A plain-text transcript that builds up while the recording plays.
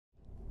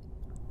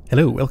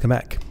Hello, welcome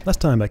back.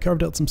 Last time I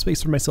carved out some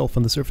space for myself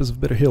on the surface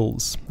of Bitter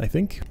Hills, I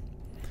think.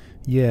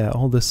 Yeah,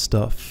 all this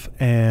stuff,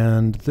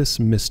 and this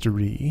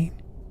mystery.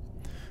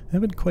 I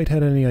haven't quite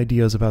had any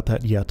ideas about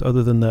that yet,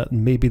 other than that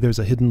maybe there's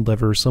a hidden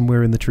lever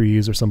somewhere in the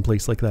trees or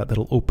someplace like that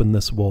that'll open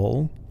this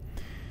wall.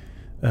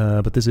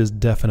 But this is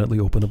definitely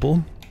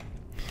openable.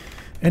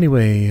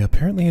 Anyway,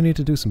 apparently I need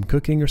to do some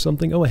cooking or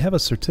something. Oh, I have a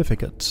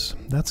certificate.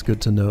 That's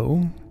good to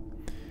know.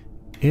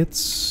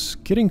 It's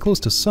getting close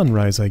to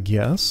sunrise, I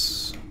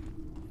guess.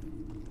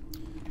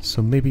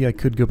 So maybe I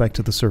could go back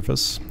to the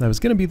surface. I was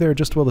going to be there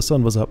just while the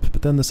sun was up,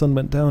 but then the sun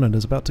went down and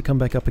is about to come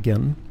back up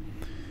again.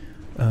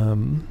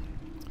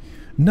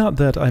 Not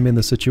that I'm in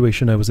the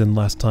situation I was in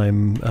last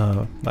time,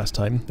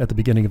 at the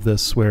beginning of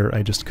this, where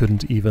I just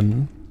couldn't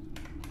even...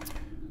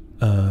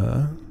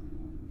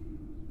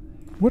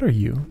 What are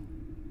you?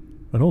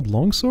 An old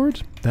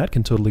longsword? That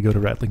can totally go to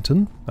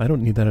Ratlington. I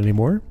don't need that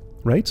anymore,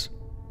 right?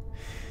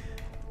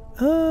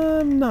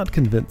 I'm not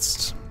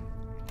convinced.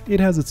 It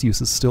has its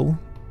uses still.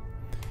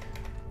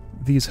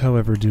 These,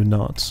 however, do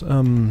not.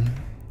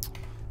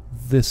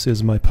 This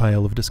is my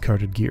pile of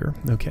discarded gear.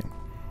 Okay.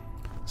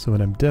 So when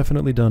I'm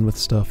definitely done with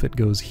stuff, it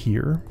goes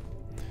here.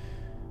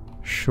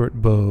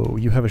 Short bow.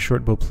 You have a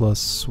short bow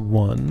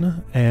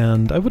 +1,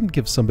 and I wouldn't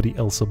give somebody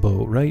else a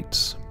bow,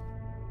 right?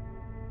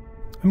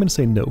 I'm going to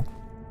say no.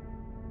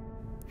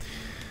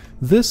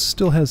 This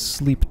still has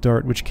sleep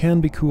dart, which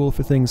can be cool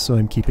for things, so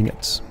I'm keeping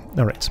it.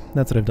 Alright,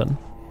 that's what I've done.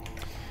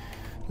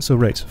 So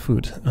right,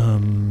 food.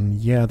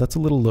 Yeah, that's a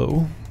little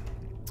low.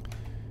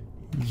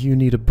 You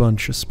need a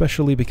bunch,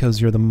 especially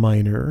because you're the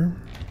miner.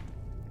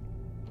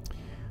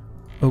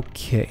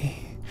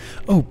 Okay.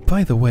 Oh,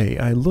 by the way,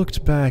 I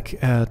looked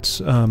back at...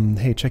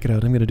 hey, check it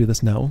out, I'm going to do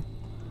this now.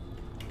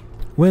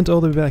 Went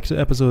all the way back to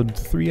episode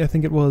 3, I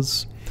think it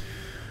was,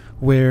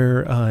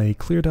 where I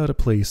cleared out a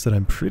place that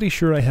I'm pretty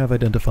sure I have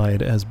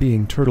identified as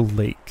being Turtle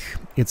Lake.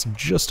 It's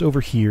just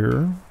over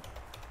here.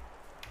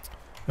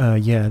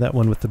 Yeah, that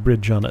one with the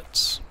bridge on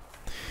it.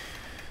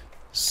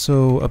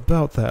 So,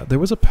 about that, there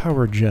was a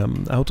power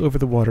gem out over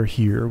the water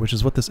here, which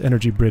is what this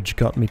energy bridge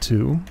got me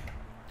to.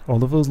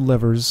 All of those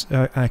levers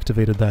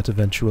activated that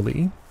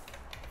eventually.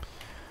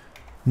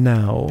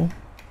 Now,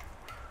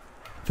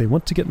 if they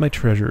want to get my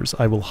treasures,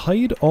 I will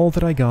hide all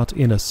that I got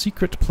in a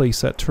secret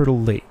place at Turtle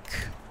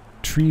Lake.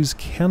 Trees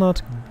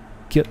cannot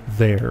get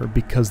there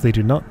because they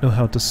do not know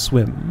how to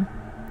swim.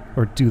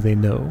 Or do they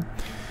know?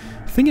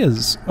 Thing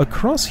is,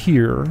 across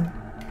here...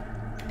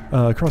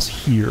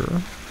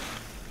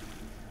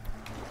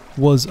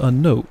 was a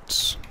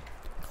note,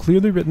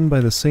 clearly written by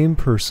the same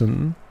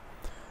person.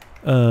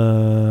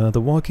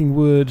 The walking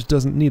wood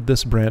doesn't need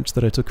this branch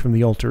that I took from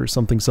the altar,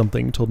 something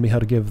something, told me how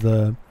to give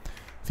the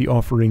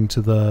offering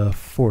to the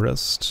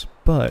forest,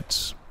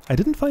 but I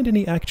didn't find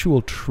any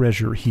actual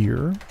treasure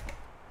here.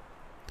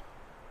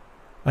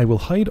 I will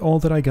hide all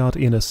that I got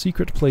in a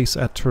secret place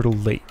at Turtle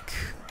Lake.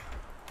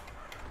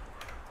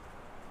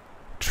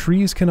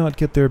 Trees cannot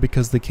get there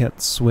because they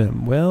can't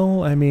swim.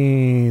 Well, I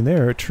mean,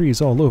 there are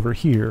trees all over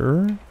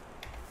here.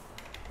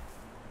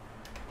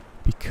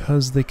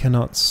 Because they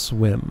cannot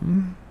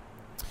swim.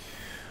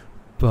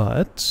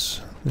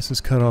 But this is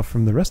cut off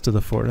from the rest of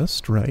the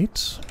forest,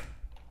 right?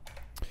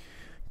 I'm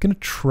gonna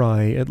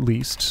try, at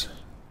least,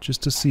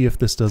 just to see if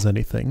this does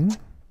anything.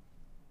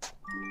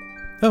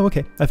 Oh,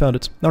 okay, I found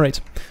it.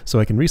 Alright, so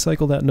I can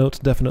recycle that note,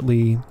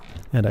 definitely,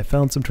 and I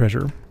found some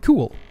treasure.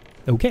 Cool.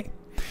 Okay.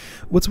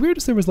 What's weird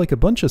is there was like a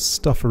bunch of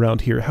stuff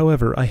around here.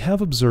 However, I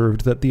have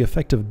observed that the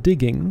effect of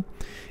digging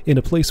in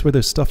a place where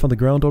there's stuff on the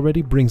ground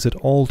already brings it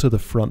all to the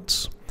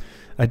front.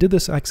 I did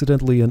this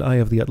accidentally in Eye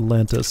of the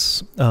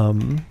Atlantis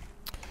to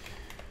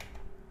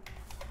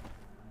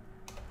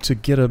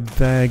get a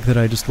bag that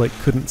I just like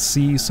couldn't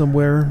see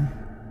somewhere.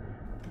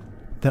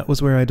 That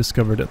was where I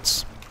discovered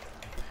it.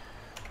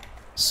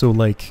 So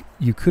like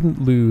you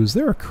couldn't lose...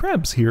 There are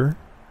crabs here.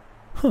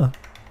 Huh.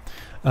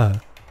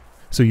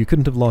 So you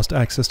couldn't have lost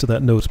access to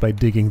that note by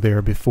digging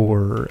there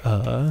before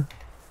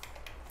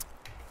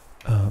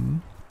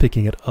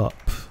picking it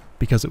up,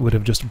 because it would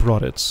have just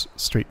brought it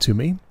straight to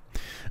me.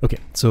 Okay,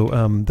 so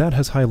that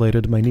has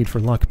highlighted my need for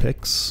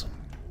lockpicks.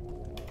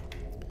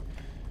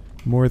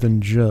 More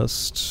than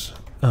just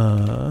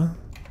for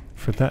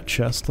that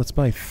chest. Let's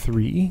buy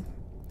 3.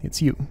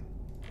 It's you.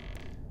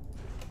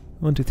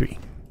 1, 2, 3.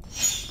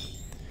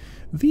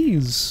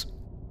 These...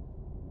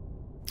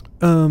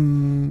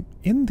 in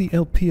the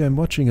LP I'm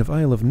watching of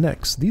Isle of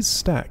Nex, these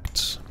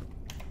stacked.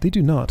 They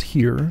do not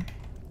here.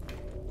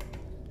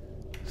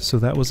 So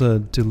that was a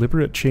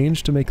deliberate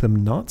change to make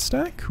them not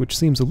stack, which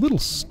seems a little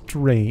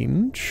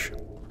strange.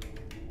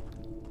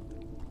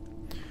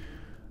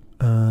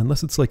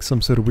 Unless it's like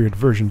some sort of weird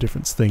version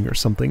difference thing or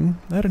something.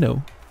 I don't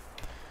know.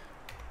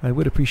 I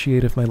would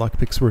appreciate if my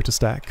lockpicks were to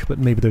stack, but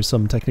maybe there's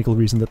some technical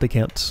reason that they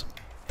can't.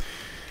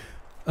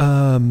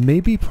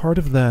 Maybe part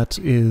of that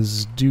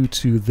is due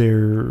to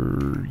their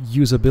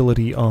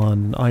usability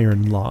on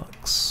iron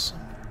locks.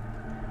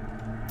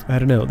 I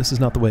don't know, this is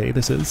not the way,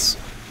 this is.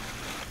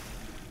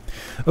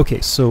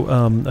 Okay, so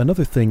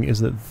another thing is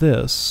that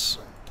this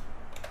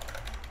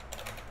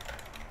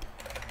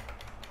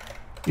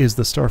is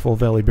the Starfall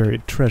Valley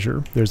Buried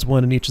Treasure. There's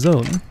one in each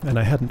zone, and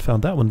I hadn't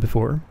found that one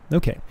before.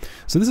 Okay,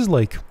 so this is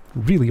like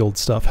really old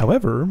stuff.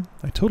 However,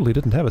 I totally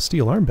didn't have a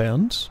steel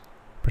armband.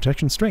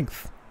 Protection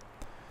strength.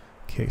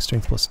 Okay,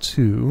 strength plus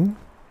 2.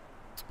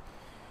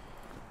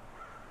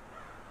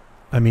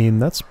 I mean,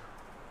 that's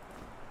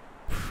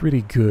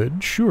pretty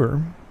good.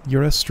 Sure,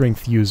 you're a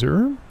strength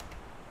user.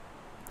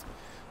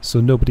 So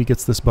nobody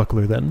gets this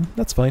buckler then.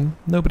 That's fine.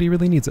 Nobody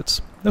really needs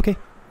it. Okay.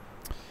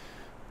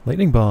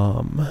 Lightning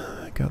bomb.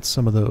 Got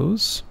some of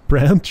those.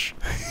 Branch.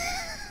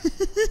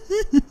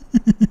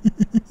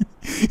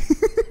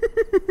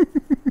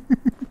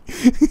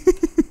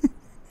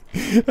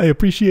 I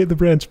appreciate the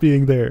branch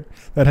being there.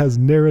 That has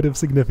narrative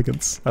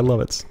significance. I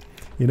love it.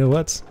 You know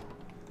what?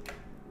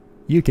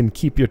 You can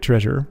keep your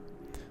treasure.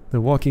 The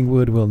walking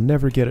wood will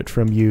never get it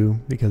from you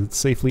because it's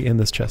safely in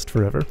this chest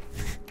forever.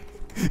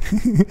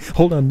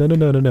 Hold on. No.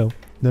 I'm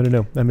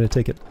going to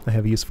take it. I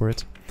have a use for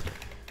it.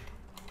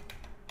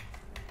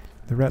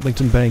 The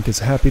Ratlington Bank is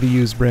happy to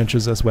use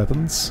branches as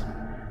weapons.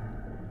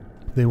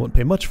 They won't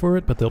pay much for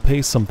it, but they'll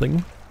pay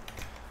something.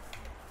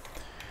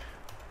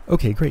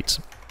 Okay, great.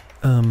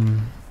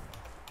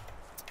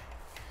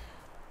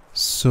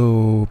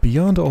 So,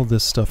 beyond all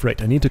this stuff,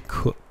 right, I need to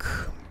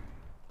cook.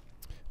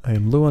 I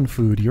am low on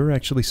food. You're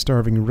actually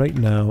starving right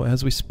now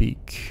as we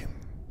speak.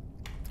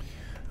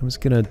 I was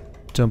gonna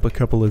dump a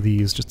couple of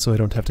these just so I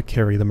don't have to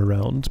carry them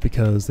around,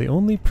 because they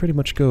only pretty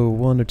much go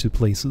 1 or 2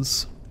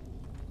 places.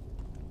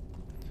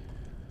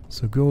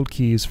 So gold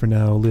keys for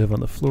now live on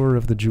the floor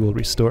of the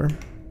jewelry store.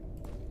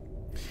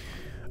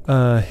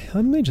 I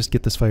may just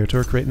get this fire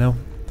torque right now,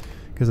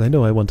 because I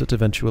know I want it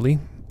eventually.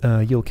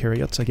 You'll carry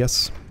it, I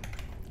guess.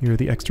 You're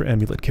the extra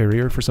amulet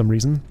carrier for some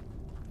reason.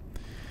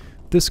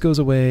 This goes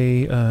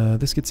away,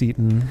 this gets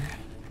eaten.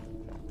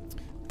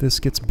 This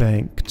gets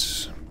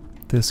banked.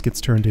 This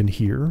gets turned in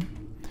here.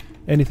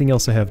 Anything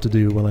else I have to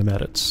do while I'm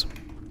at it?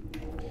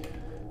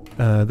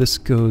 This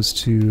goes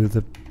to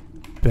the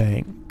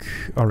bank.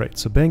 Alright,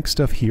 so bank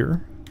stuff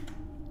here.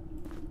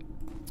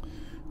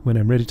 When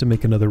I'm ready to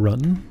make another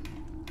run.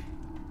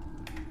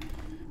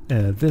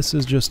 This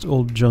is just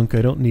old junk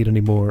I don't need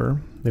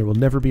anymore. There will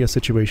never be a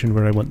situation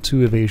where I want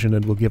 2 evasion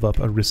and will give up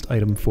a wrist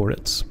item for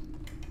it.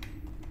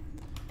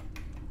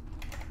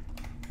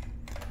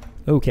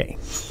 Okay.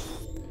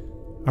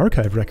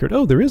 Archive record.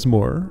 Oh, there is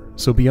more.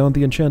 So beyond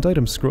the enchant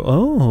item scroll.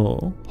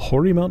 Oh,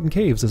 Hoary Mountain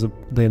Caves is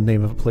the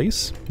name of a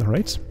place.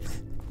 Alright.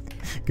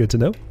 Good to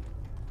know.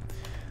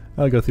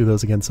 I'll go through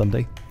those again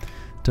someday.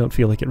 Don't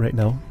feel like it right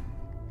now.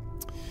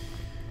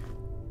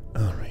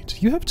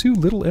 Alright. You have 2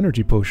 little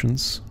energy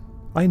potions.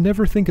 I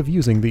never think of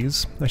using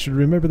these. I should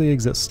remember they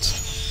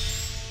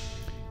exist.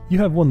 You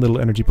have 1 little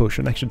energy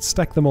potion. I should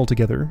stack them all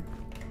together.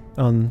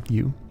 On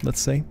you, let's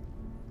say.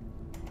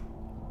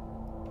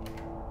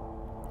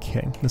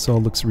 Okay, this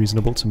all looks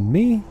reasonable to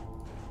me.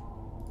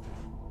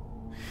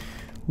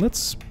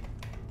 Let's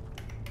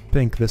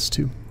bank this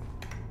too.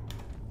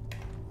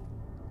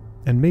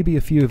 And maybe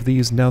a few of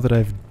these now that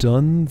I've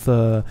done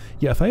the...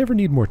 Yeah, if I ever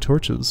need more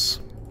torches,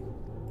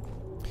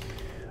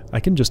 I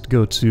can just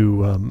go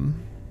to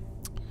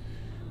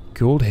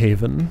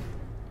Goldhaven,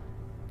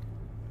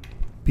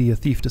 be a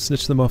thief to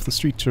snitch them off the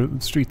streets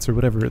or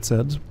whatever it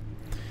said.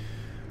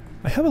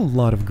 I have a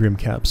lot of Grim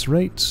Caps,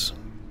 right?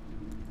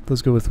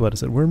 Those go with, what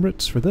is it,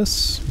 Wormrit for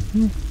this?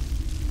 Mm-hmm.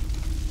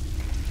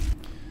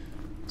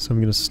 So I'm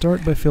going to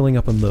start by filling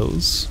up on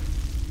those.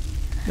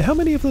 How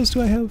many of those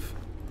do I have?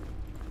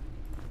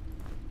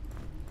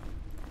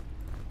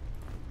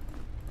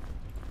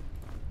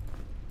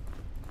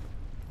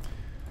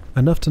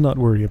 Enough to not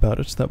worry about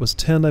it. That was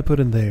 10 I put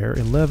in there.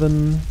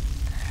 11,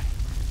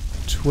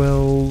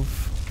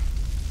 12.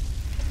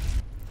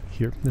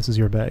 Here, this is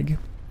your bag.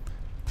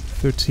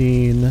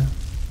 13.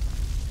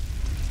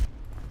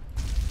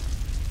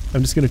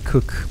 I'm just going to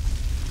cook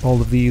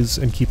all of these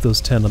and keep those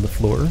 10 on the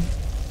floor.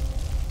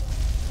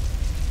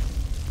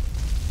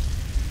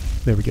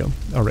 There we go.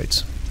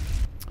 Alright.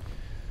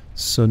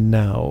 So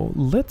now,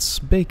 let's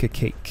bake a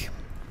cake.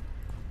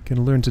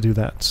 Gonna learn to do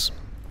that.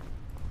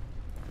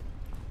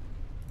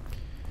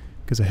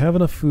 Because I have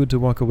enough food to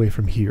walk away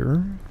from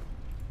here.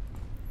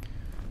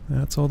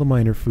 That's all the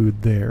miner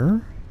food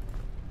there.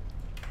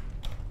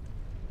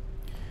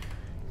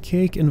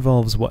 Cake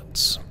involves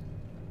what?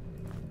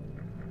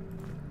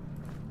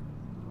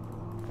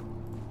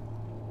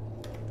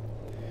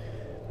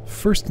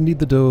 First need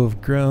the dough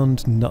of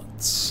ground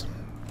nuts.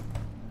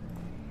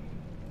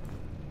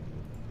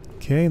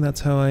 Okay,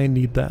 that's how I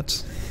need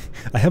that.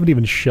 I haven't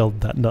even shelled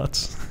that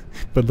nut,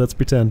 but let's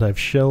pretend I've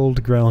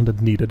shelled, ground,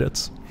 and kneaded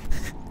it.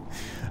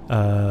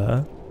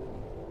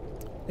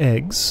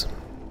 Eggs.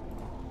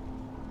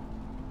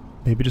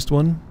 Maybe just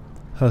 1.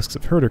 Husks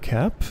of herder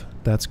cap.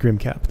 That's Grim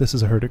Cap. This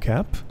is a herder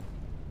cap.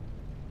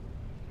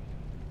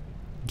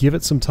 Give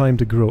it some time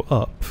to grow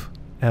up.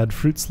 Add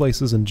fruit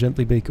slices and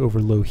gently bake over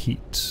low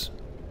heat.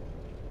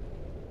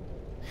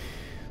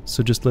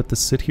 So just let this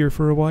sit here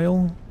for a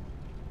while.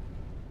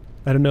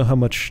 I don't know how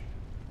much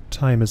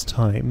time is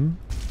time.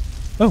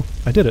 Oh,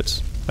 I did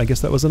it. I guess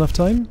that was enough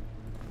time?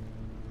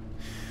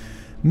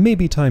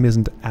 maybe time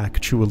isn't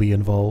actually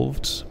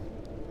involved.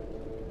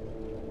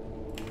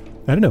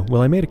 I don't know.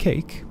 Well, I made a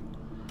cake.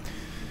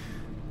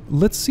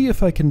 Let's see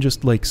if I can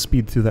just, like,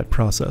 speed through that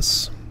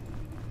process.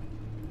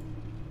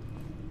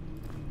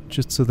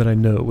 Just so that I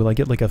know. Will I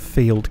get, like, a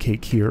failed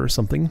cake here or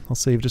something? I'll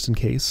save just in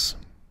case.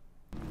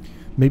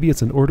 Maybe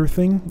it's an order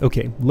thing?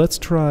 Okay, let's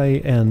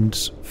try and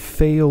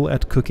fail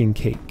at cooking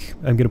cake.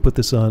 I'm going to put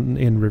this on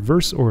in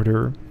reverse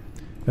order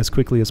as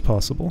quickly as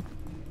possible.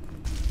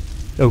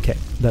 Okay,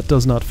 that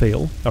does not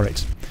fail.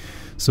 Alright.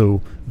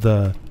 So,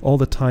 all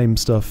the time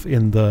stuff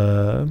in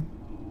the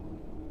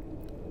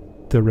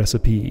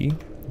recipe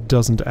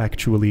doesn't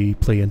actually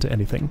play into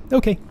anything.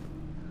 Okay.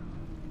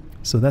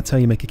 So that's how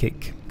you make a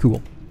cake.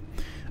 Cool.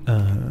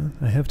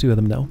 I have 2 of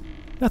them now.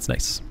 That's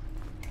nice.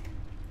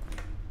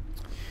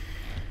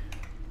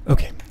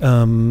 Okay,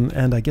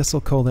 and I guess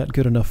I'll call that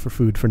good enough for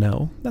food for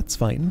now. That's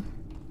fine.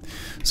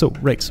 So,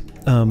 right.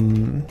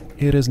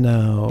 It is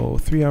now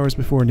 3 hours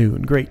before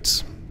noon.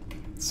 Great.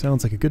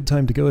 Sounds like a good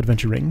time to go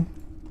adventuring.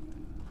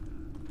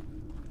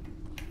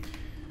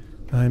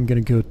 I'm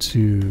gonna go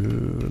to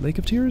Lake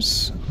of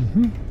Tears.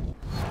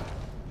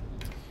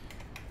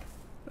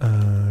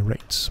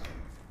 Right.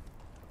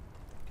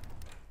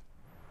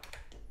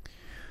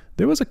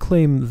 There was a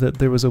claim that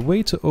there was a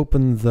way to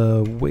open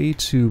the way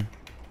to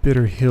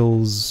Bitter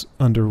Hills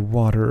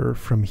underwater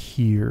from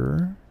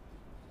here.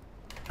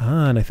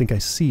 Ah, and I think I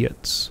see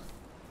it.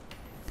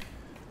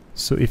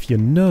 So if you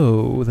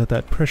know that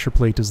that pressure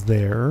plate is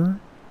there,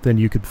 then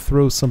you could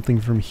throw something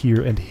from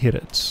here and hit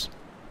it.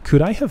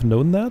 Could I have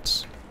known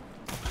that?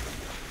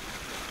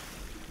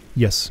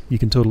 Yes, you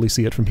can totally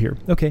see it from here.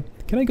 Okay,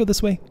 can I go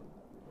this way?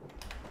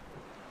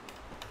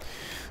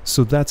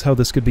 So that's how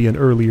this could be an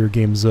earlier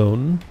game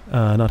zone,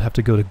 not have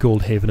to go to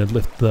Goldhaven and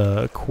lift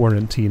the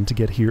quarantine to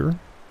get here.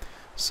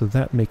 So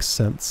that makes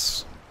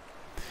sense.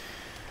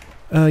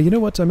 You know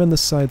what, I'm on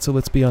this side, so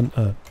let's be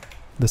on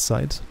this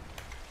side.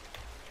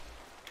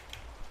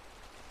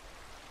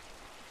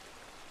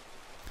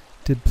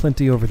 Did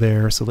plenty over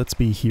there, so let's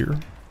be here.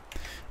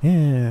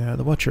 Yeah,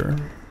 the Watcher.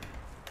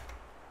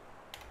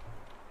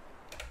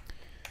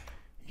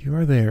 You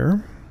are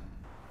there.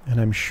 And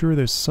I'm sure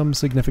there's some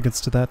significance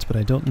to that, but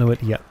I don't know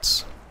it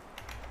yet.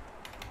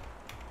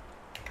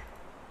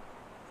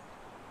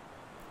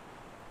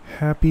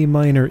 Happy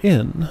Miner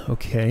Inn.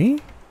 Okay.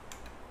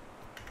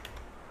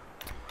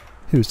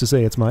 Who's to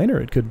say it's Miner?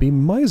 It could be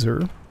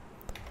Miser.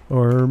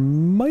 Or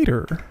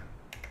Miter.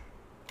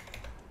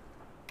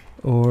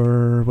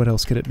 Or what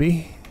else could it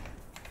be?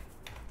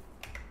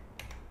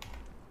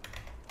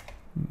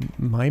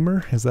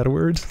 Mimer? Is that a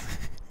word?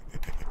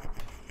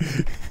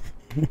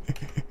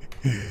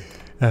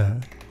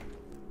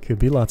 Could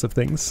be lots of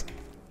things.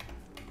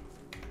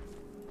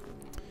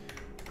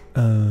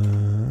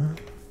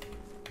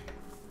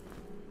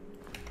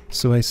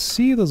 So I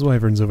see those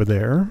wyverns over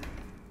there.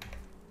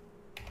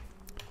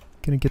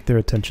 Gonna get their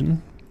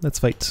attention. Let's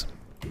fight.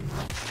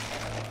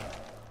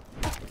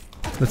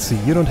 Let's see,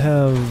 you don't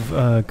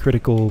have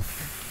critical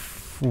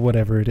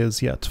whatever it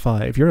is yet.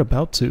 5. You're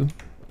about to.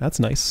 That's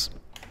nice.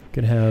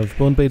 Gonna have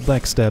Boneblade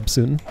Blackstab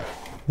soon.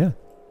 Yeah.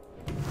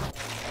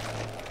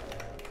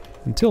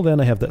 Until then,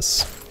 I have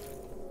this.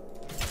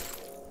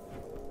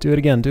 Do it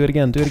again, do it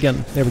again, do it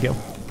again. There we go.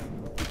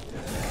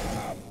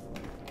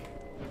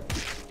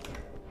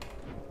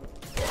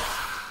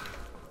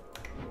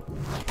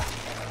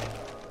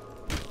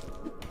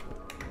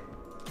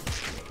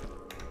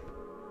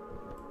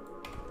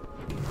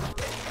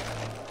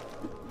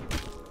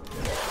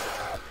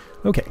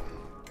 Okay.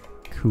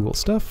 Cool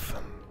stuff.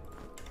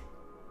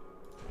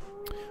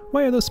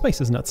 Why are those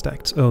spices not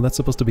stacked? Oh, that's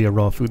supposed to be a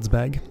raw foods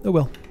bag. Oh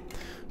well.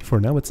 For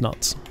now, it's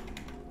not.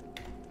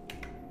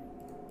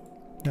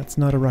 That's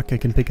not a rock I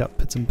can pick up.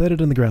 It's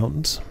embedded in the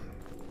ground.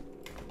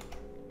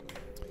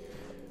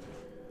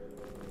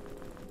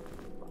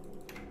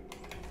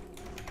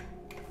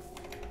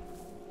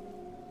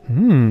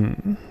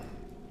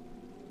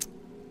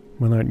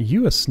 Well, aren't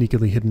you a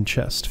sneakily hidden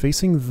chest?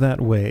 Facing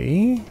that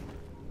way.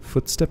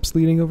 Footsteps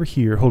leading over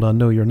here. Hold on,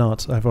 no, you're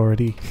not. I've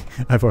already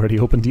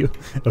opened you.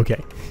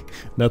 Okay.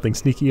 Nothing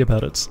sneaky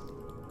about it.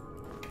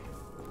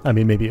 I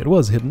mean, maybe it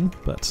was hidden,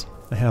 but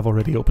I have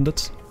already opened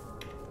it.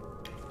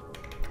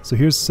 So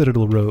here's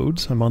Citadel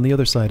Road. I'm on the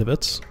other side of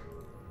it.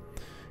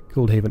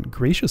 Goldhaven.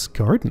 Gracious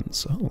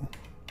Gardens. Oh.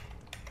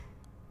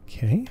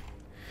 Okay.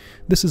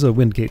 This is a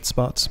Windgate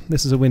spot.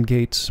 This is a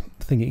Windgate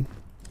thingy.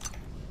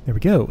 There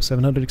we go.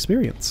 700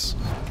 experience.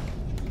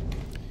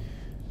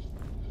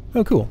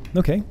 Oh, cool.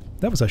 Okay.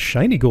 That was a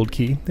shiny gold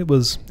key. It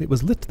was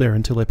lit there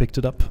until I picked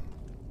it up.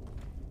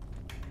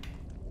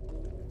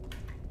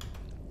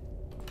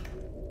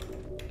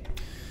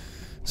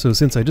 So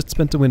since I just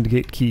spent a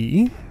Windgate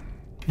key,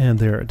 and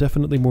there are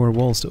definitely more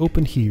walls to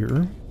open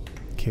here.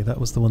 Okay, that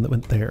was the one that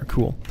went there.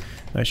 Cool.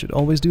 I should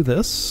always do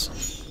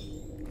this.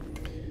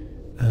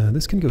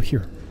 This can go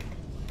here.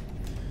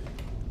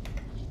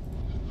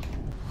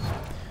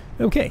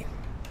 Okay.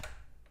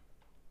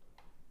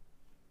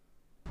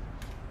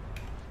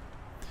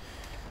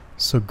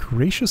 So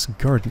Gracious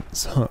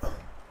Gardens, huh?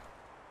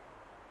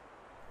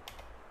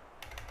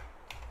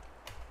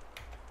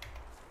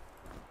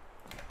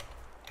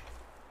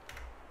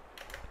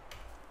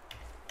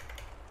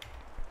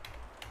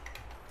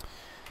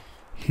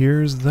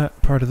 here's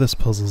that part of this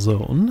puzzle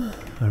zone.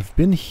 I've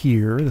been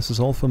here. This is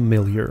all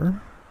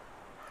familiar.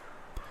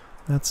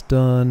 That's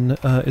done.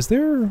 Is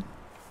there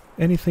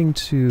anything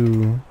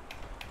to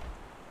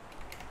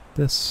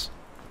this?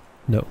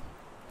 No.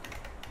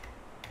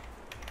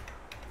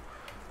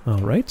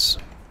 Alright.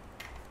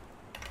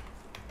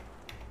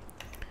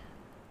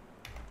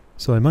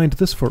 So I mined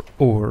this for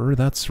ore,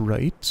 that's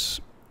right.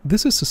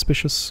 This is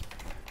suspicious.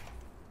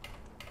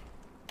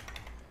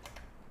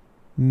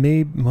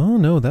 Maybe... oh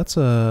no, that's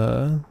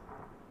a...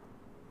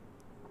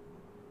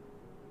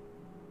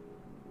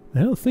 I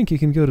don't think you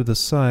can go to the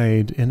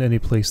side in any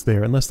place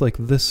there, unless like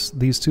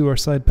these two are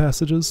side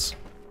passages.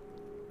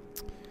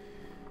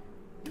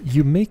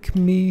 You make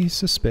me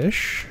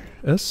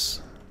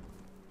suspicious.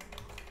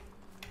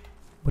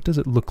 What does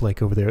it look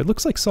like over there? It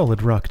looks like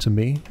solid rock to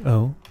me.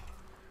 Oh.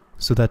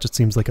 So that just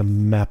seems like a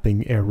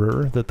mapping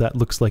error, that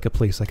looks like a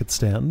place I could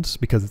stand,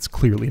 because it's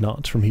clearly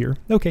not from here.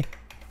 Okay.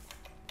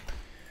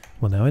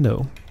 Well, now I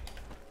know.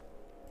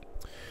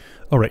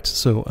 Alright,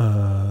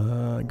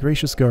 so,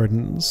 Gracious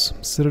Gardens,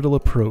 Citadel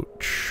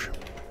Approach.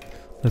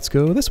 Let's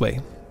go this way.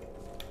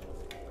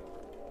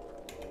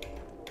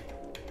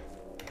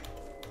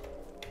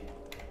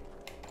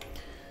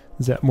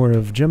 Is that more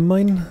of gem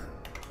mine?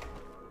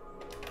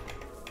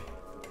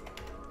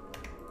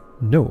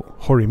 No.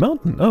 Hoary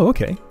Mountain. Oh,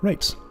 okay.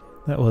 Right.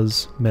 That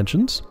was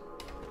mentioned.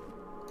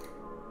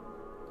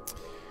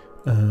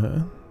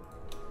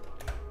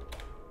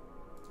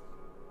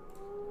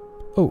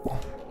 Oh.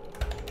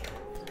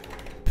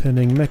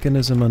 Pinning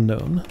mechanism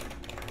unknown.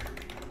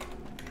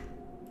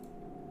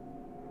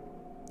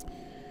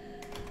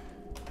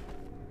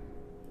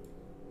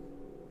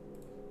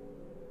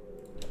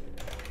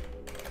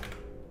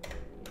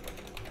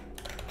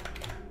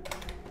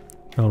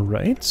 All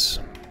right.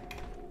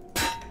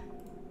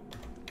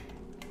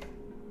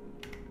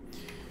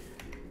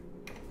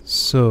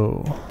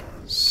 So,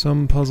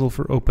 some puzzle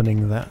for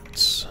opening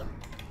that.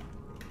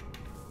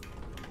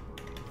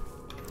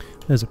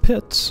 There's a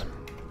pit.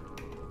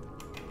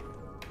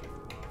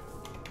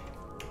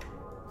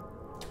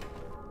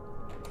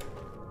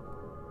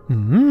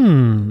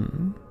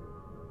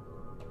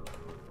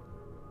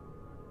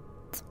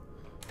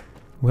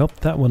 Well,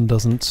 that one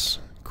doesn't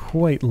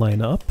quite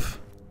line up.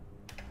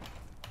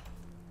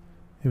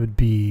 It would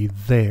be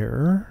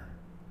there.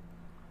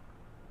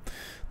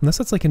 Unless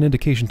that's like an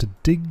indication to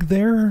dig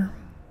there?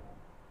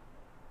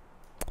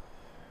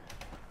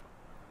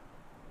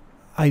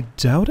 I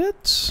doubt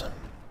it,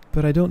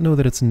 but I don't know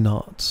that it's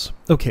not.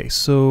 Okay,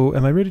 so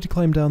am I ready to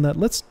climb down that?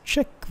 Let's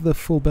check the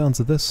full bounds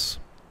of this.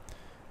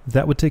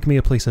 That would take me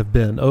a place I've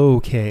been.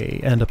 Okay,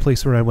 and a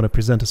place where I want to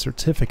present a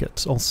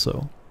certificate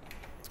also.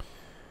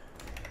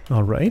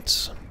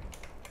 Alright.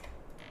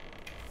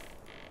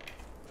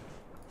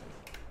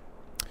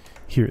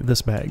 Here,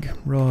 this bag.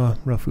 Raw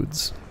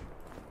foods.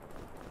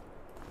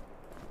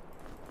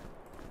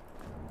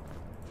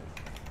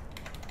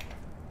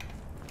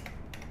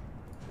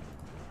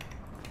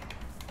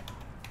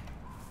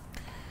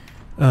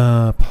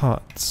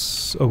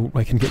 Pots. Oh,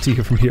 I can get to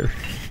you from here.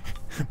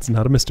 It's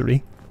not a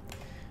mystery.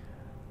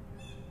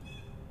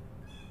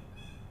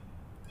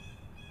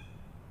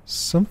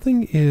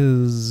 Something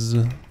is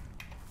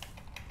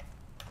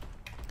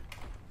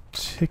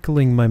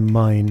tickling my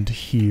mind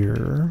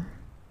here.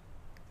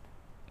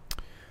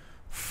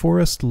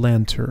 Forest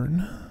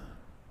lantern.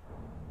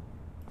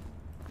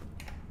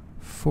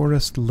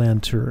 Forest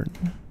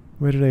lantern.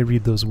 Where did I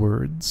read those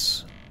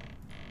words?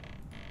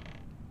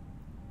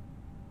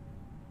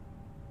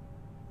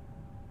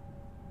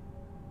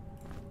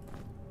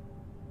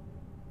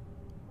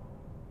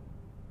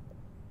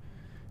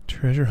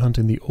 Treasure hunt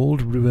in the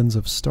old ruins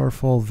of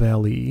Starfall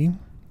Valley.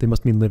 They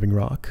must mean Living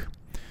Rock.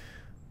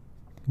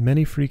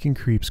 Many freaking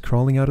creeps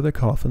crawling out of their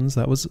coffins.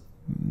 That was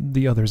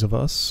the others of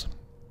us.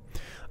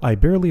 I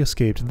barely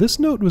escaped. This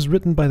note was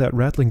written by that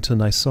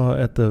Ratlington I saw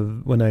at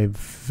when I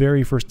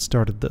very first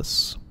started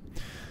this.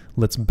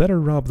 Let's better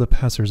rob the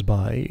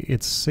passers-by.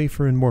 It's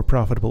safer and more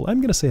profitable. I'm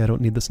gonna say I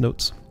don't need this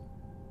note.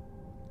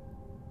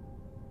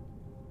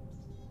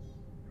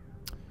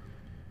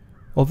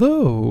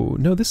 Although,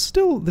 no, this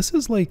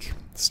is like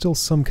still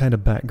some kind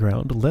of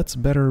background. Let's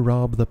better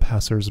rob the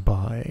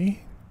passers-by.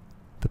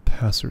 The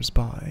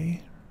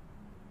passers-by.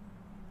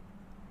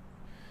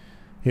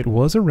 It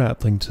was a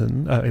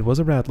Ratlington. It was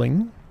a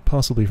Ratling,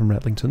 possibly from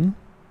Ratlington.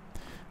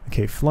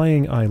 Okay,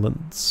 flying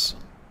islands.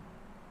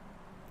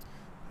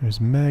 There's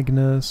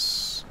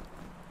Magnus.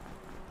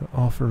 The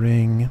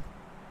offering.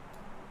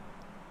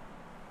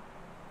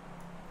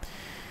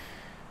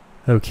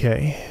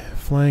 Okay.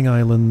 Flying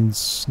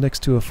islands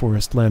next to a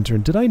forest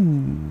lantern. Did I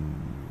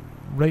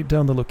write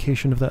down the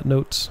location of that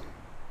note?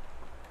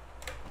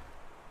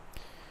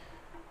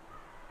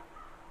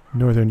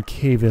 Northern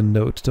Cave-In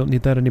note. Don't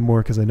need that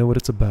anymore because I know what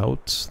it's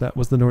about. That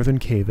was the Northern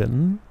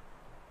Cave-In.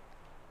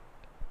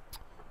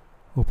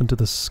 Open to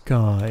the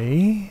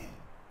sky.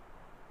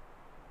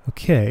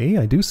 Okay,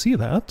 I do see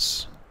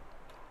that.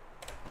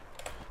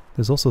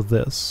 There's also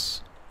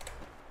this.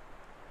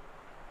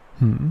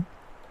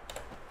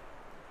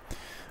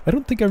 I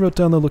don't think I wrote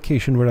down the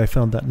location where I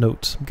found that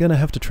note. I'm gonna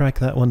have to track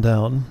that one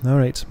down.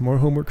 Alright, more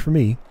homework for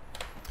me.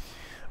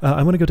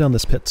 I want to go down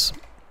this pit.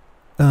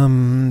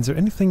 Is there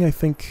anything I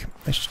think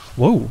I should...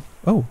 Whoa!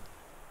 Oh!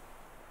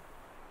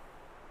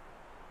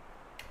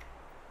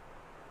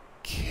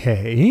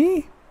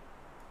 Okay.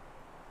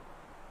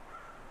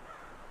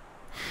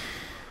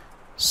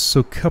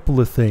 So, couple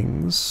of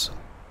things.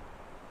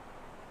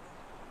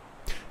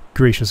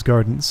 Gracious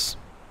gardens.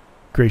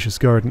 Gracious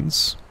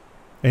gardens.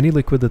 Any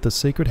liquid that the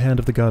sacred hand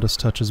of the goddess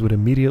touches would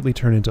immediately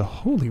turn into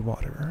holy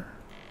water.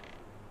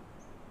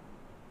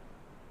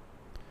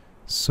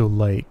 So,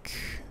 like...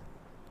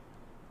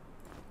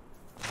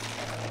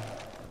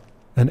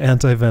 an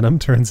anti-venom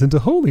turns into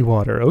holy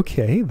water.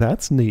 Okay,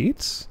 that's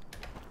neat.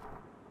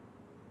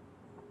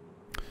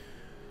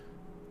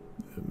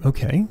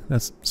 Okay,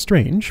 that's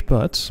strange,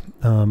 but...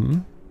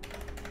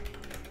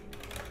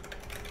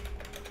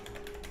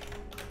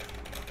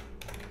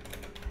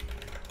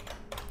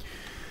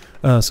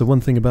 so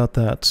one thing about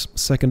that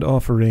second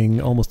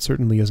offering almost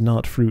certainly is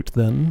not fruit,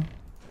 then.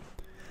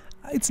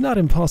 It's not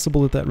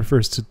impossible that that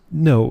refers to...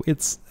 No,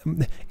 it's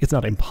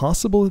not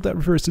impossible that that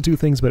refers to two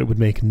things, but it would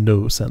make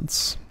no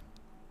sense.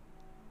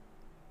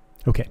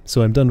 Okay,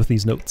 so I'm done with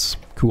these notes.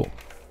 Cool.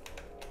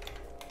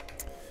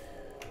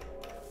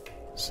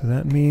 So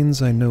that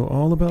means I know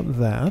all about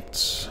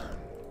that.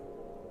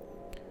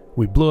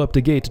 We blow up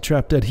the gate to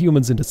trap dead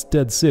humans in this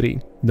dead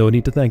city. No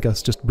need to thank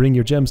us, just bring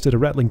your gems to the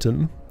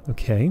Ratlington.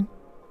 Okay.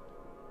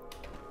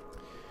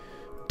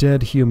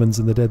 Dead humans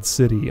in the dead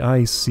city,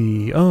 I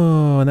see.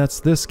 Oh, and that's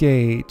this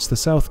gate, the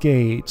south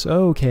gate.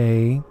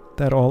 Okay,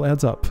 that all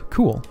adds up.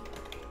 Cool.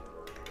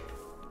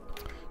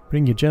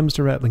 Bring your gems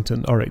to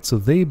Ratlington. Alright, so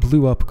they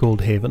blew up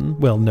Goldhaven.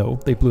 Well, no,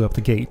 they blew up the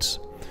gate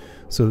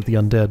so that the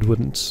undead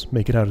wouldn't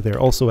make it out of there.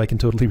 Also, I can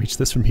totally reach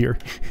this from here.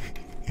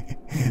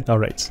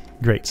 Alright,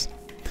 great.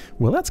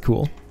 Well, that's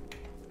cool.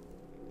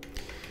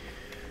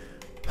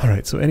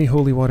 Alright, so any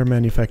holy water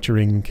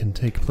manufacturing can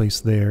take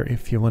place there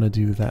if you want to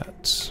do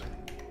that.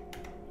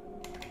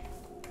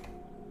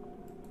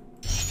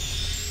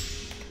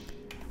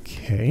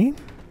 Okay.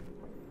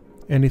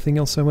 Anything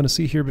else I want to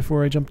see here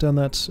before I jump down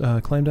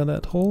that, climb down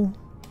that hole?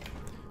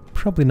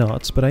 Probably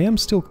not, but I am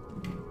still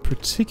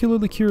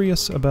particularly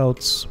curious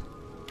about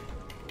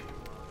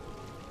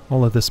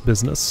all of this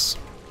business.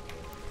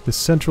 This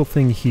central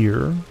thing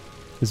here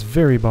is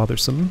very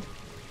bothersome.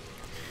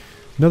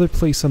 Another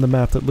place on the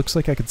map that looks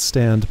like I could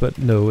stand, but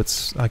no,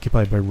 it's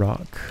occupied by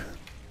rock.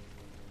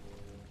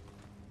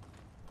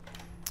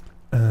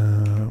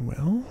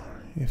 Well,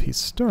 if he's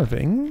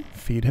starving,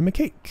 feed him a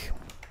cake.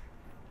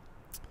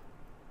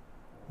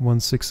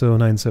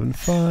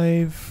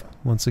 160975,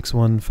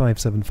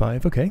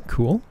 161575. Okay,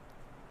 cool.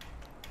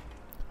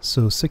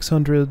 So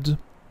 600,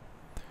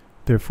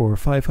 therefore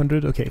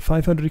 500. Okay,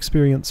 500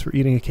 experience for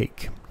eating a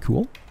cake.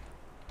 Cool.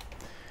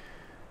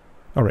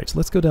 Alright,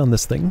 let's go down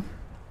this thing.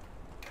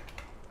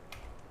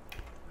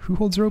 Who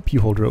holds rope?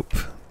 You hold rope.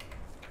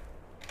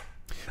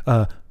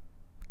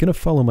 Gonna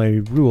follow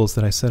my rules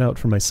that I set out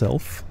for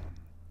myself.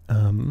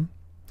 Do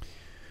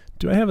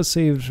I have a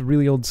saved,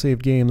 really old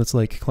saved game that's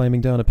like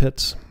climbing down a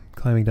pit?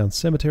 Climbing down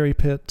cemetery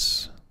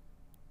pit.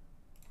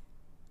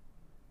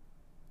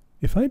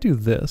 If I do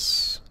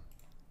this...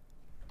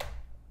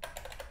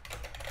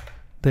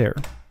 There.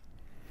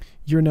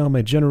 You're now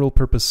my general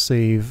purpose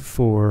save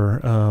for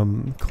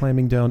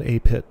climbing down a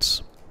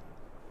pit.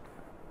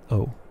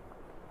 Oh.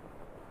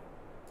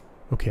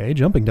 Okay,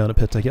 jumping down a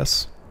pit, I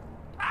guess.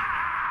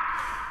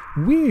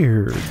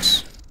 Weird.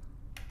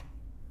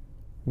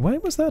 Why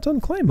was that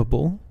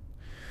unclimbable?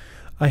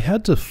 I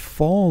had to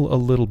fall a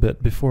little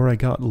bit before I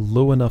got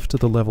low enough to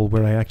the level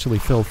where I actually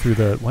fell through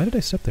the... Why did I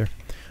step there?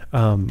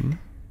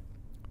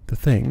 The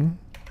thing.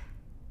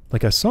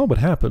 Like, I saw what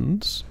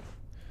happened.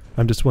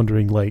 I'm just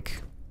wondering,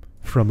 like,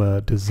 from a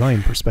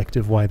design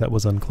perspective, why that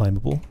was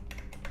unclimbable.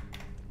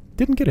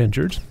 Didn't get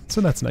injured, so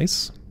that's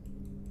nice.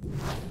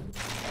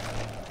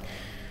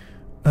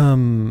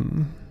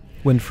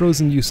 When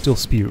frozen, you still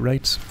spew,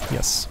 right?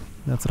 Yes,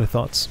 that's what I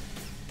thought.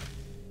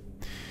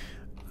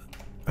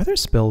 Are there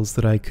spells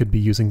that I could be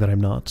using that I'm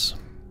not?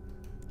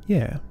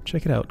 Yeah,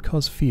 check it out.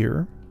 Cause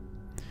fear.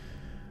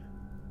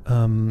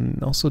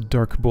 Also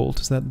Dark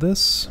Bolt. Is that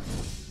this?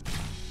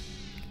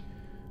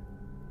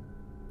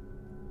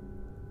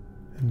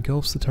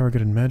 Engulfs the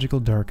target in magical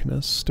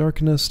darkness.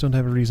 Darkness, don't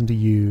have a reason to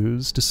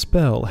use.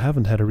 Dispel,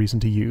 haven't had a reason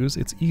to use.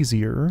 It's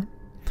easier.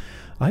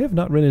 I have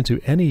not run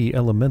into any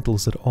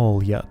elementals at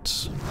all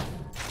yet.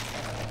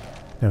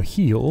 Now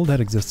Heal,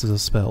 that exists as a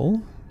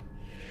spell.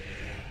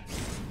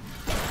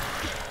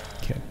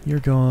 Okay, you're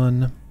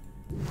gone.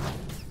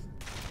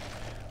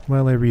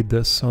 While I read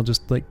this, I'll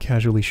just, like,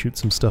 casually shoot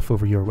some stuff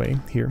over your way.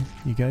 Here,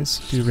 you guys,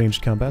 do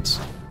ranged combats.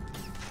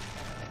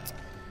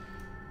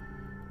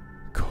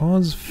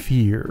 Cause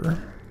fear.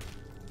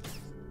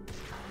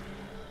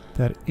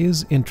 That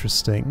is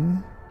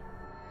interesting.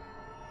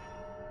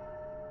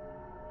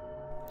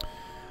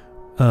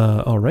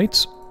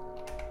 Alright.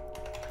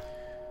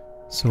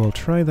 So I'll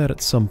try that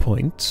at some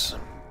point.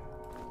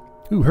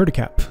 Ooh,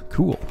 Herdicap.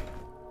 Cool.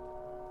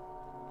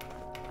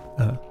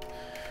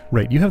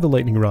 Right, you have the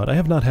lightning rod. I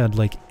have not had,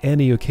 like,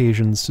 any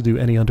occasions to do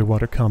any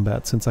underwater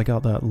combat since I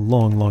got that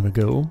long, long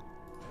ago.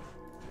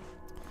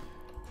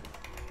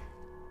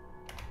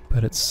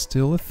 But it's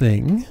still a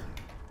thing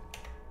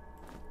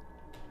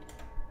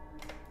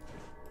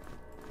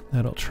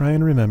that I'll try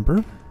and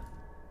remember.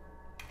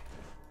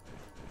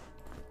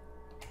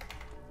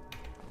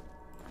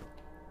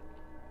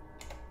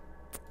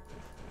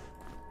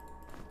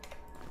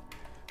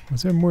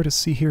 Was there more to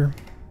see here?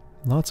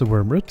 Lots of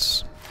worm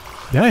roots.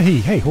 Yeah,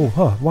 hey, ho,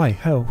 huh, why,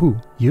 how, who?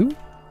 You?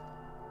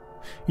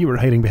 You were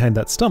hiding behind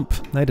that stump.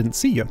 I didn't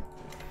see you.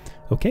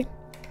 Okay.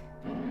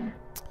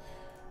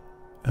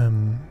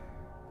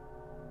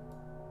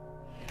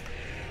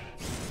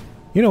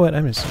 You know what?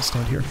 I'm just gonna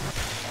stand here.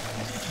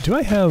 Do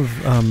I have,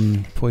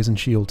 poison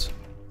shield?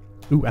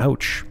 Ooh,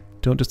 ouch.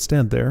 Don't just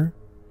stand there.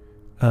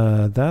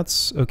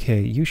 That's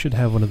okay. You should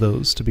have one of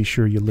those to be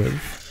sure you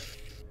live.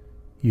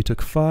 You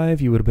took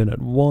 5, you would have been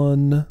at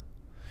 1.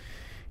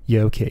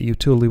 Yeah, okay, you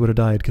totally would have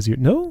died because you're...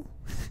 No?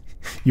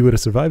 You would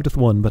have survived with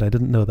 1, but I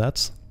didn't know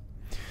that.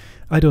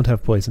 I don't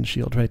have poison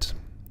shield, right?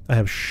 I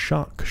have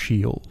shock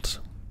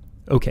shield.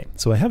 Okay,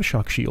 so I have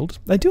shock shield.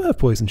 I do have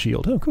poison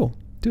shield. Oh, cool.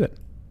 Do it.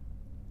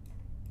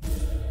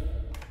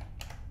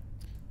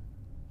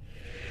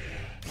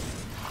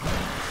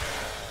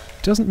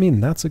 Doesn't mean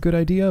that's a good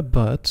idea,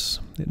 but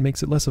it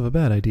makes it less of a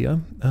bad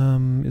idea.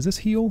 Is this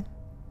heal?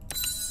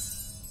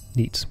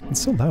 Neat.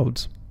 It's so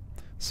loud.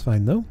 It's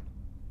fine, though.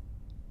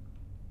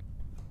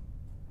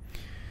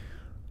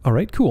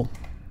 Alright, cool.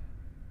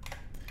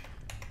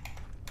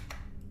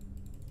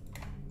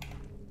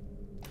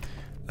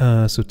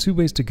 So 2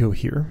 ways to go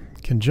here.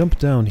 Can jump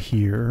down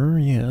here,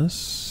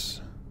 yes.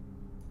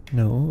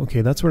 No,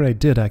 okay, that's where I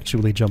did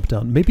actually jump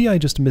down. Maybe I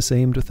just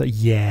misaimed with that.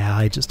 Yeah,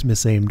 I just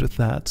misaimed with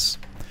that.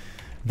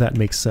 That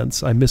makes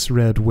sense. I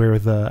misread where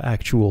the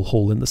actual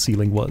hole in the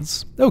ceiling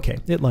was. Okay,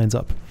 it lines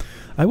up.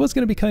 I was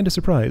going to be kind of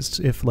surprised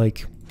if,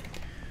 like,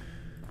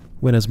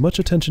 when as much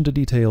attention to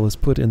detail is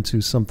put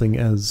into something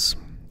as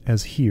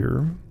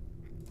here,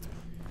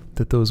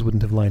 that those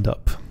wouldn't have lined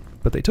up.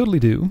 But they totally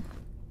do.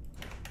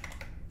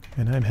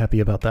 And I'm happy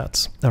about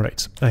that.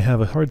 Alright, I have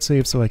a hard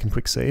save so I can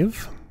quick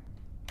save.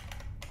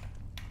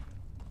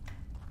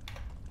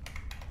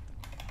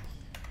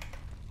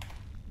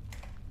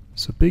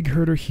 So big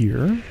herder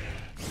here.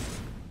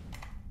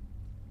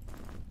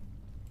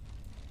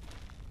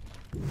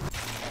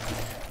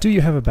 Do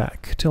you have a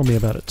back? Tell me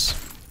about it.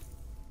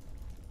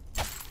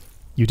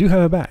 You do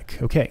have a back.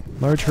 Okay.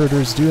 Large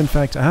herders do in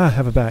fact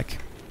have a back.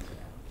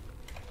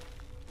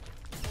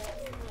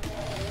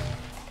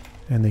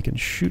 And they can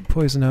shoot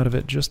poison out of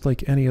it just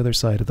like any other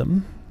side of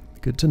them.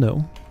 Good to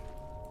know.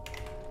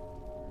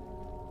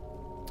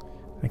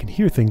 I can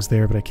hear things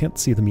there, but I can't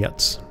see them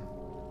yet.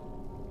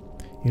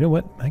 You know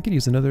what? I could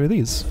use another of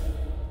these.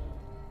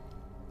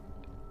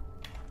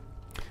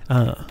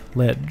 Ah,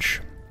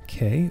 ledge.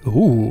 Okay.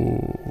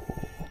 Ooh.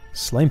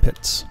 Slime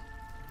pits.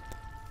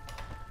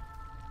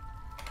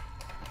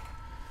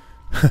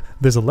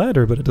 There's a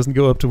ladder, but it doesn't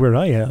go up to where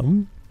I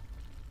am.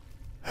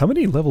 How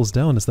many levels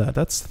down is that?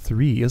 That's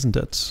 3, isn't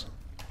it?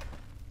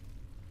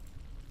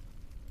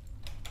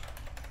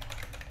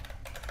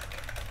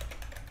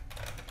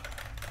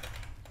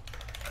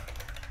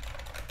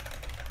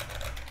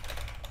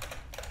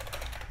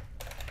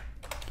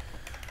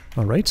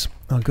 Alright,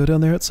 I'll go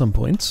down there at some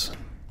point.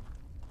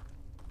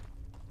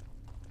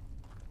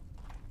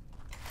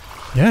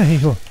 Yeah, hey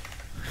ho.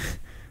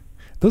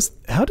 Those,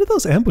 how do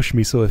those ambush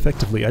me so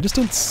effectively? I just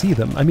don't see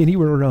them. I mean, you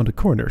were around a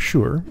corner,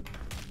 sure.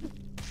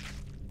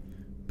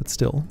 But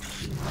still.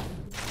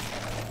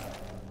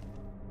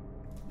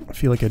 I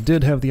feel like I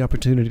did have the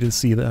opportunity to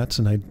see that,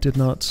 and I did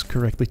not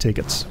correctly take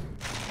it.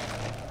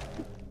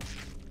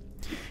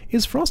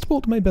 Is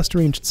Frostbolt my best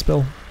ranged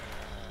spell?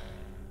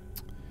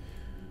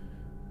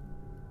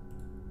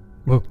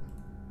 Whoa.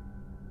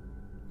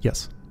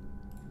 Yes.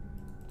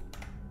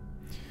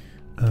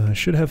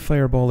 Should have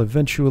Fireball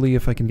eventually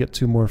if I can get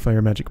 2 more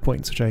Fire Magic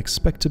points, which I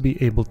expect to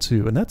be able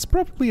to, and that's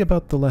probably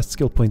about the last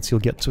skill points you'll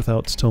get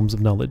without Tomes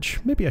of Knowledge.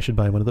 Maybe I should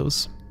buy one of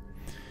those.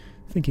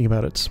 Thinking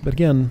about it, but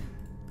again,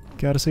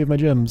 gotta save my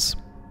gems.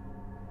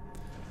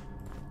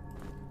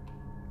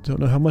 Don't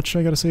know how much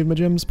I gotta save my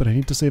gems, but I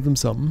need to save them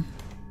some.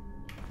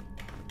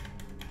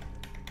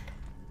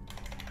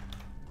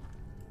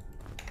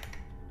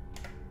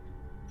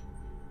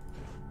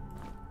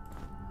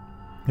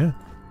 Yeah.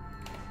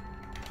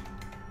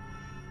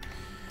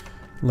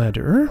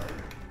 Ladder.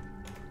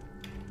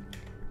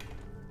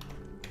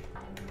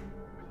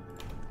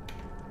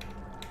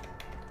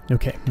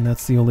 Okay, and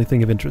that's the only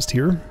thing of interest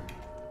here.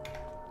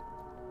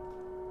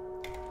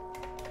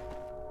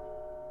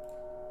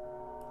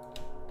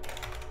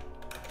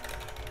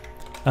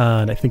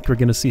 And I think we're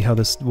going to see how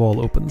this wall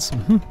opens.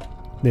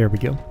 There we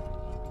go.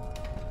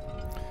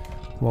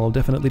 Wall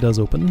definitely does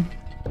open.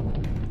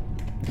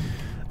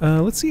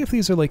 Let's see if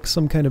these are like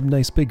some kind of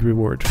nice big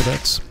reward for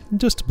that.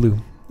 Just blue.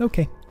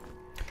 Okay.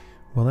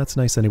 Well, that's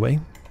nice anyway.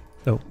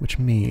 Oh, which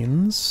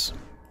means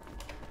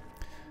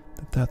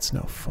That's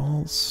now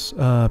false.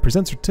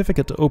 Present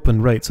certificate to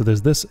open, right, so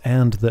there's this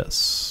and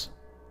this.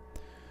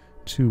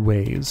 2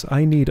 ways.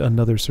 I need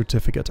another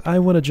certificate. I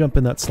want to jump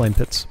in that slime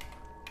pit.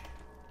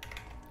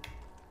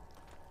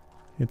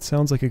 It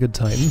sounds like a good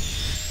time.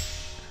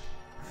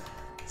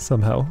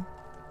 Somehow.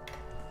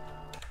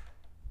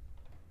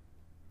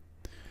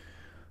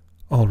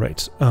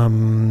 Alright,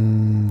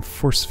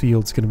 force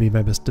field's gonna be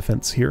my best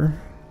defense here.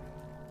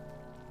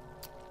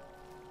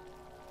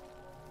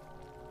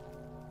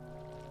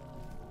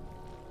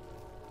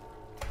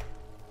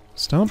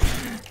 Stomp.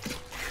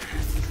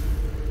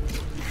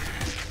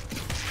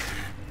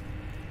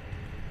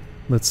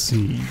 Let's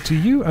see,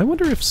 I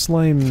wonder if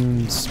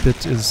slime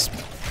spit is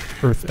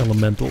earth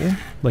elemental,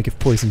 like if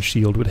poison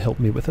shield would help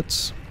me with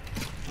it.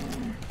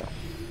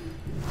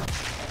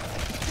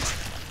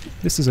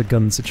 This is a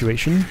gun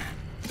situation.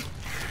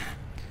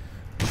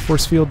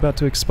 Force field about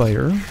to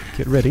expire.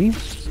 Get ready.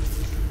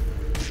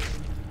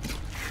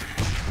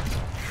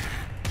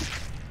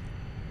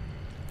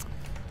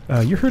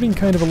 You're hurting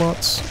kind of a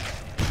lot.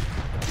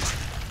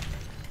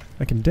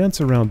 I can dance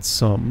around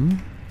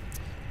some.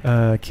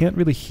 Can't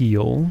really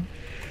heal.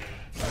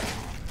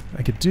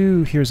 I could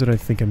do... Here's what I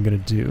think I'm gonna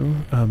do.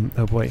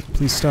 Oh boy,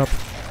 please stop.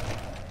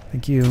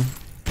 Thank you.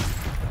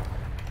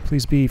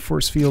 Please be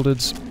force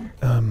fielded.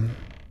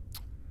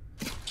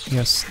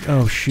 Yes.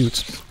 Oh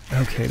shoot.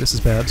 Okay, this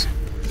is bad.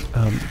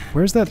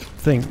 Where's that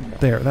thing?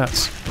 There,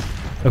 that's...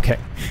 Okay.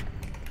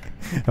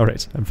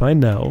 Alright, I'm fine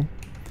now.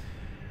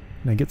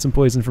 And I get some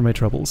poison for my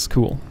troubles.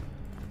 Cool.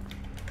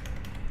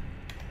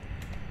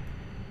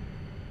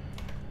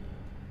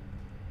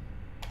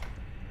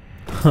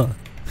 Huh.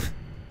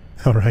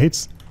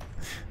 Alright.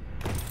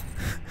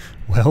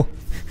 Well,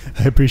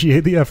 I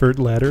appreciate the effort,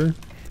 ladder.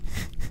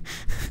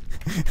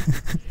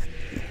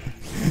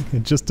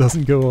 It just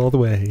doesn't go all the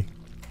way.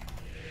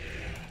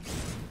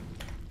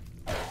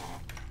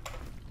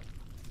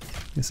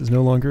 This is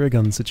no longer a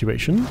gun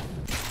situation.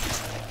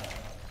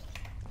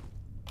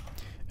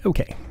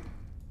 Okay.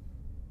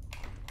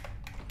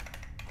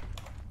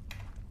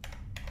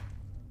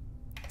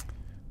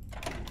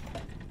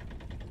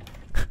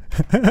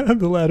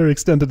 The ladder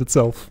extended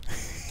itself.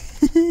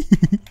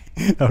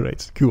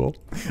 Alright, cool.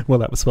 Well,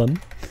 that was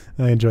fun.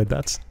 I enjoyed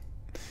that.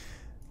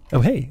 Oh,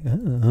 hey.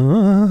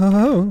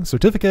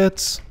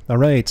 Certificates!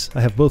 Alright,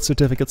 I have both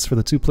certificates for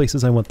the 2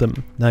 places I want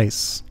them.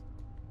 Nice.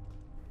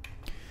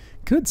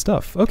 Good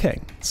stuff. Okay,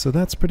 so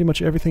that's pretty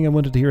much everything I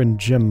wanted to hear in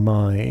Gem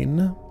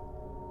Mine.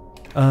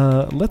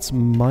 Let's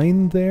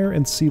mine there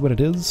and see what it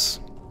is.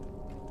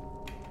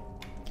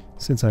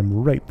 Since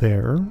I'm right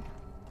there.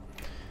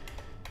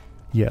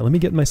 Yeah, let me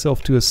get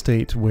myself to a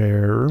state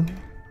where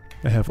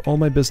I have all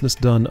my business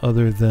done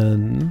other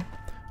than,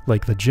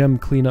 like, the gem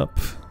cleanup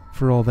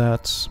for all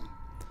that.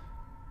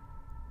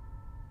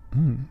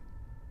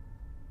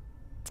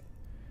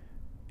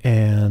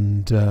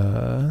 And,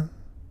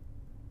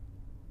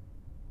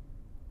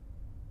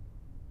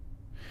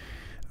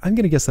 I'm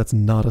gonna guess that's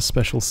not a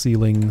special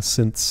ceiling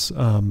since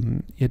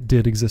it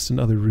did exist in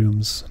other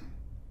rooms.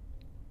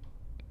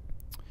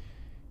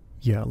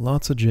 Yeah,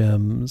 lots of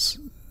gems.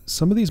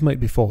 Some of these might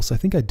be false. I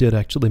think I did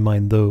actually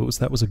mine those.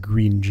 That was a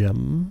green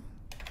gem.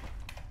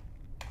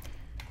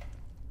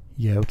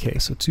 Yeah, okay,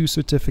 so 2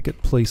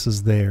 certificate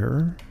places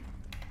there.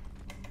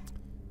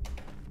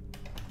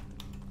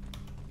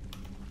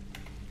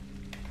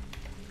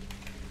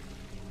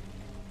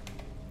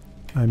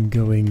 I'm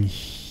going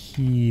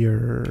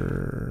here.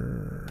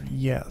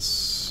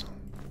 Yes.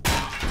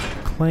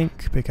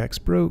 Clank, pickaxe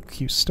broke,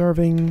 you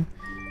starving.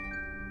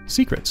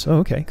 Secrets. Oh,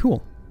 okay,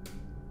 cool.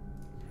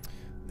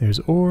 There's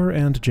ore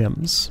and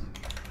gems.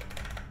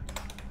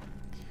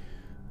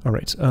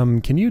 Alright,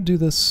 can you do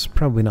this?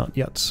 Probably not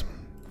yet.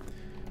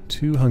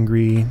 Too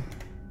hungry.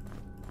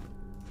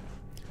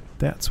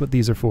 That's what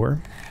these are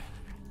for.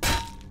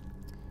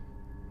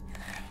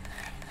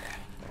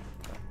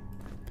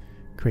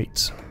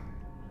 Great.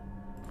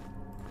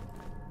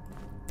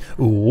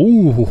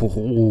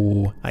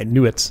 Ooh, I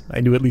knew it.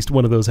 I knew at least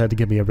one of those had to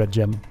give me a red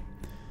gem.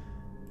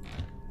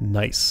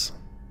 Nice.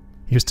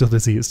 You're still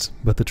diseased,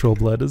 but the troll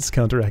blood is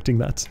counteracting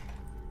that.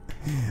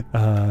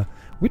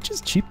 Which is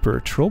cheaper,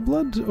 troll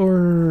blood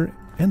or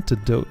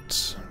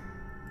antidote?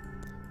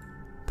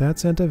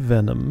 That's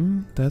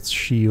anti-venom, that's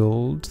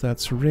shield,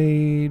 that's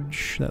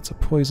rage, that's a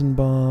poison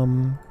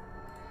bomb.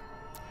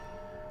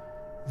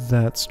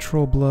 That's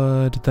troll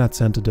blood,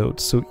 that's antidote.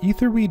 So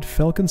etherweed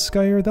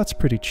falconskyer, that's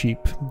pretty cheap.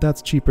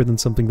 That's cheaper than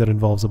something that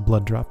involves a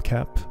blood drop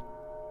cap.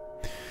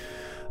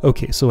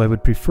 Okay, so I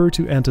would prefer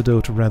to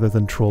antidote rather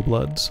than troll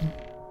blood.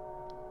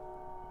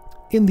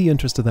 In the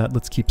interest of that,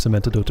 let's keep some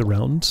antidote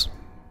around.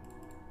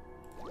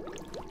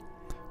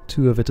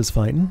 2 of it is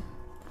fine.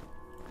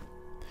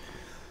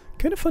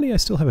 Kind of funny I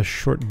still have a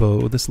short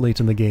bow this late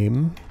in the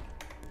game.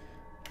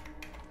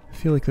 I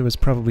feel like there was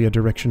probably a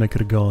direction I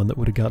could have gone that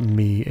would have gotten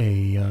me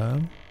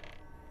a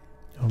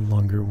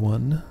longer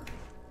one.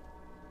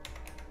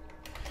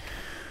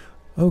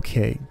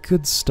 Okay,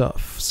 good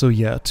stuff. So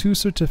yeah, 2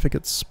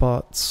 certificate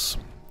spots.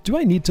 Do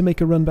I need to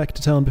make a run back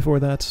to town before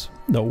that?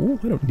 No,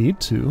 I don't need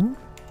to.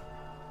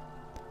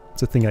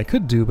 It's a thing I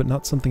could do, but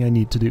not something I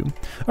need to do.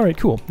 Alright,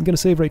 cool. I'm going to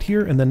save right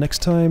here, and then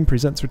next time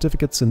present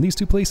certificates in these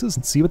two places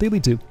and see what they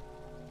lead to.